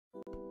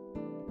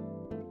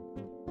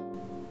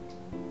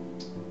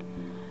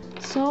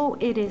So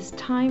it is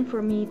time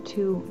for me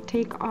to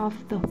take off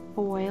the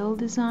foil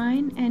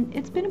design, and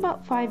it's been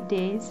about 5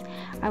 days.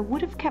 I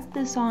would have kept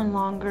this on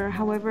longer,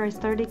 however I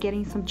started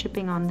getting some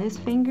chipping on this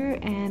finger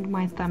and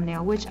my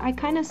thumbnail, which I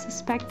kind of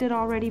suspected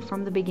already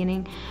from the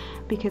beginning,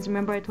 because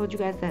remember I told you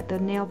guys that the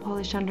nail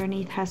polish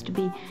underneath has to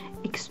be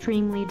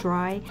extremely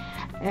dry,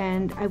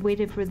 and I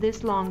waited for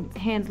this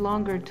hand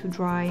longer to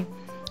dry.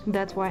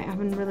 That's why I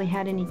haven't really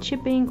had any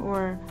chipping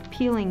or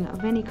peeling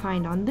of any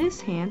kind on this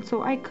hand.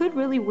 So I could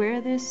really wear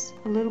this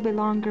a little bit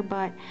longer,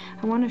 but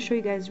I want to show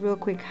you guys real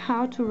quick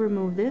how to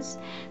remove this.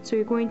 So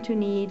you're going to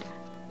need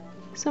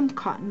some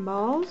cotton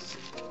balls,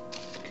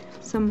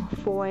 some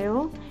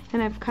foil,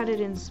 and I've cut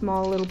it in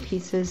small little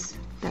pieces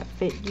that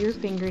fit your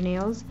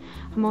fingernails.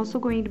 I'm also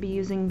going to be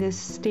using this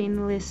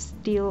stainless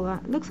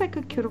steel, looks like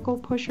a cuticle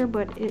pusher,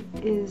 but it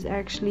is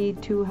actually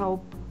to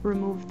help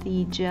remove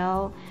the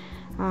gel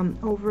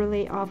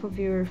overlay off of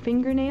your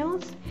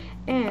fingernails.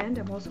 And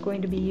I'm also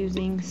going to be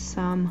using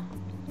some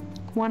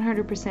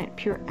 100%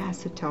 pure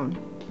acetone.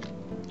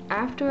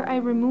 After I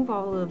remove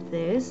all of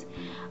this,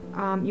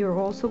 you're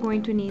also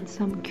going to need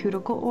some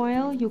cuticle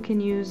oil. You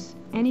can use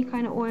any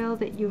kind of oil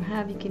that you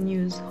have. You can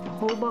use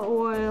jojoba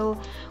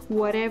oil,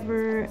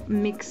 whatever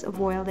mix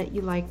of oil that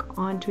you like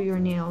onto your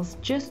nails,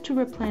 just to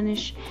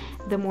replenish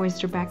the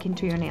moisture back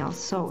into your nails.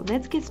 So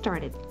let's get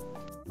started.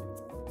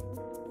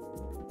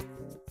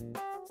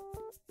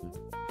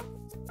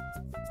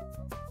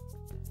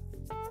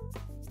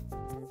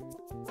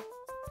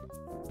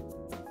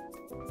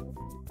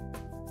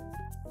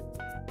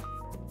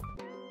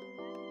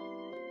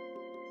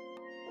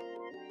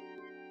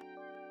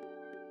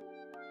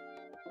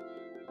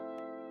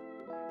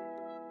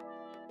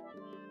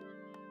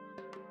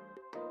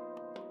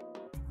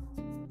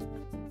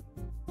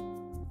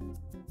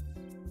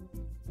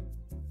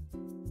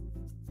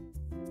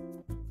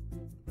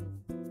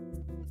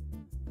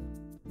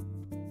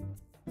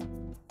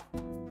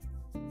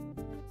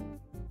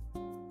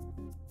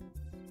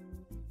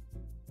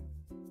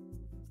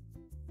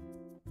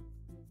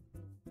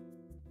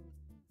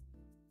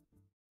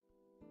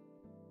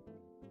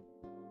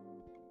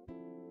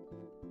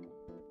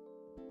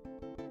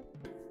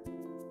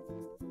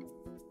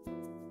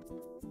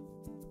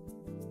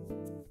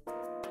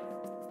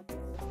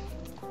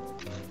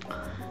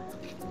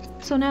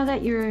 So now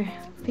that your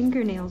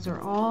fingernails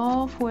are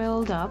all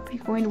foiled up,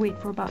 you're going to wait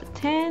for about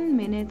 10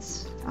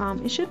 minutes.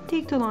 It shouldn't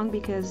take too long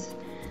because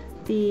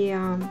the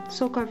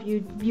soak off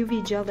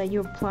UV gel that you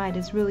applied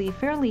is really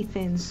fairly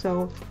thin,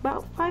 so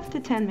about 5 to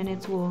 10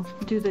 minutes will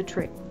do the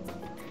trick.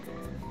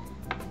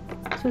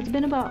 So it's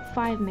been about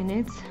 5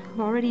 minutes. I've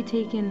already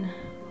taken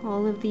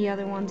all of the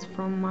other ones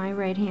from my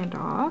right hand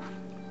off,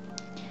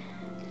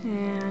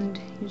 and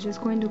you're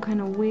just going to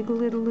kind of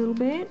wiggle it a little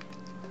bit.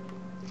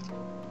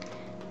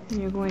 And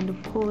you're going to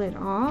pull it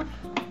off,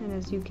 and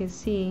as you can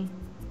see,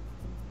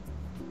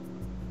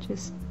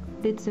 just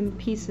bits and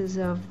pieces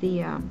of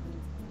the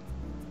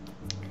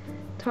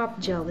top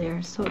gel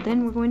there. So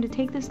then we're going to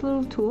take this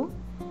little tool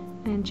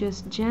and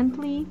just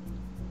gently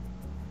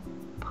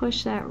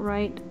push that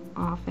right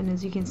off, and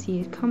as you can see,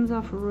 it comes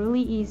off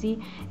really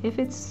easy. If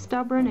it's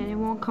stubborn and it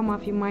won't come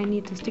off, you might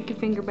need to stick your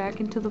finger back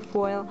into the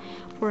foil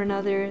for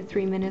another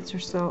 3 minutes or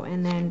so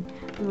and then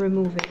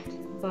remove it.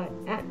 But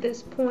at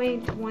this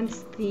point,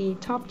 once the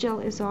top gel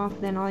is off,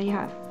 then all you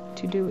have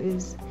to do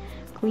is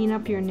clean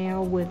up your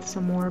nail with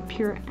some more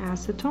pure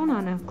acetone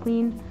on a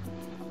clean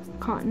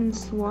cotton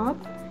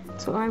swab.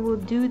 So I will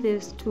do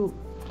this to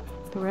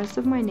the rest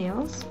of my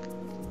nails,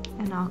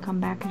 and I'll come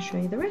back and show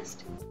you the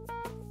rest.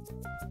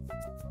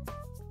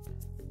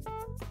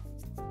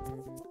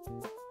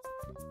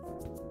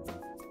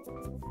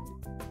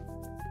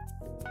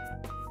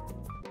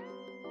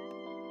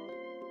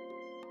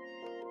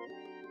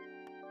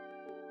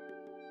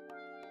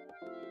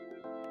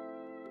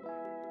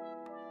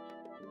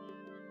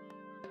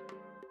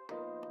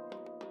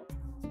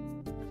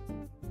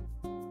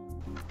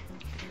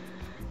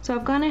 So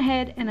I've gone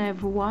ahead and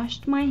I've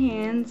washed my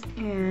hands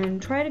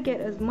and try to get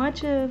as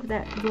much of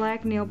that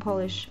black nail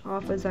polish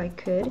off as I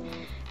could.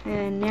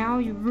 And now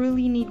you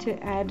really need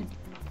to add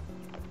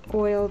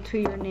oil to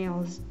your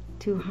nails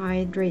to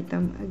hydrate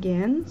them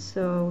again.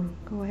 So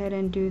go ahead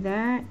and do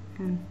that,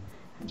 and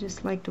I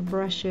just like to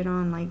brush it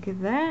on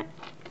like that.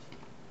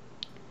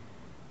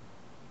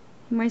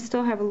 You might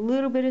still have a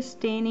little bit of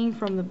staining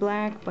from the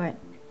black, but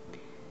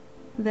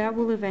that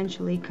will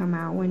eventually come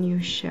out when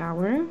you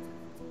shower.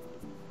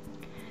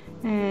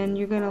 And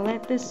you're going to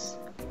let this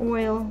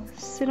oil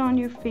sit on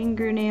your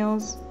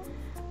fingernails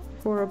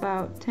for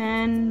about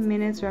 10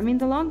 minutes, or I mean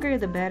the longer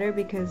the better,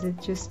 because it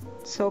just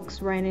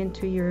soaks right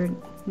into your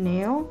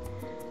nail.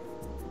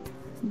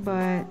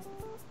 But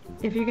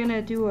if you're going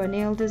to do a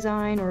nail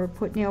design or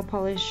put nail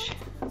polish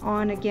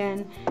on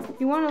again,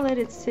 you want to let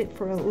it sit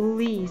for at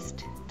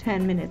least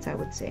 10 minutes, I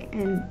would say.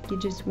 And you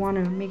just want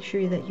to make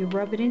sure that you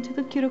rub it into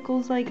the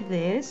cuticles like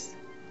this.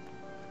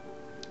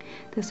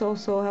 This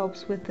also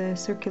helps with the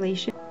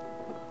circulation.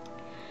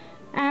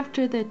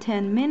 after the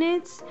 10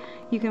 minutes,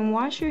 you can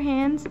wash your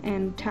hands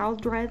and towel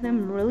dry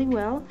them really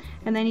well,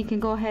 and then you can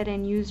go ahead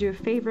and use your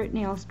favorite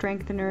nail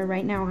strengthener.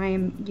 Right now I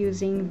am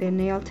using the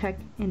Nail Tech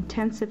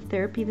Intensive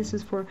Therapy. This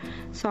is for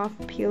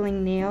soft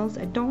peeling nails.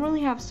 I don't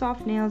really have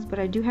soft nails, but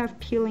I do have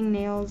peeling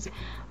nails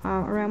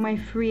around my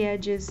free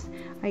edges.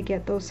 I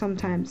get those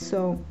sometimes,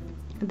 so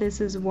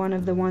this is one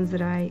of the ones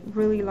that I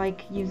really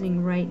like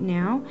using right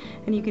now.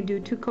 And you can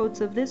do 2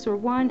 coats of this or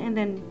 1, and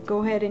then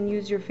go ahead and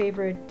use your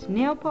favorite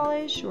nail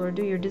polish or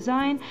do your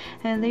design,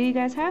 and there you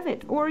guys have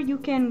it. Or you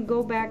can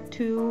go back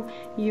to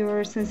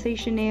your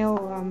sensation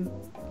nail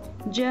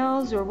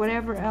gels or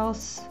whatever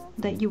else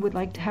that you would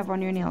like to have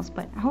on your nails.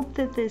 But I hope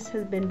that this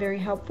has been very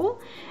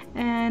helpful,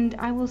 and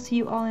I will see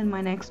you all in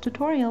my next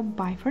tutorial.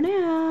 Bye for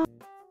now.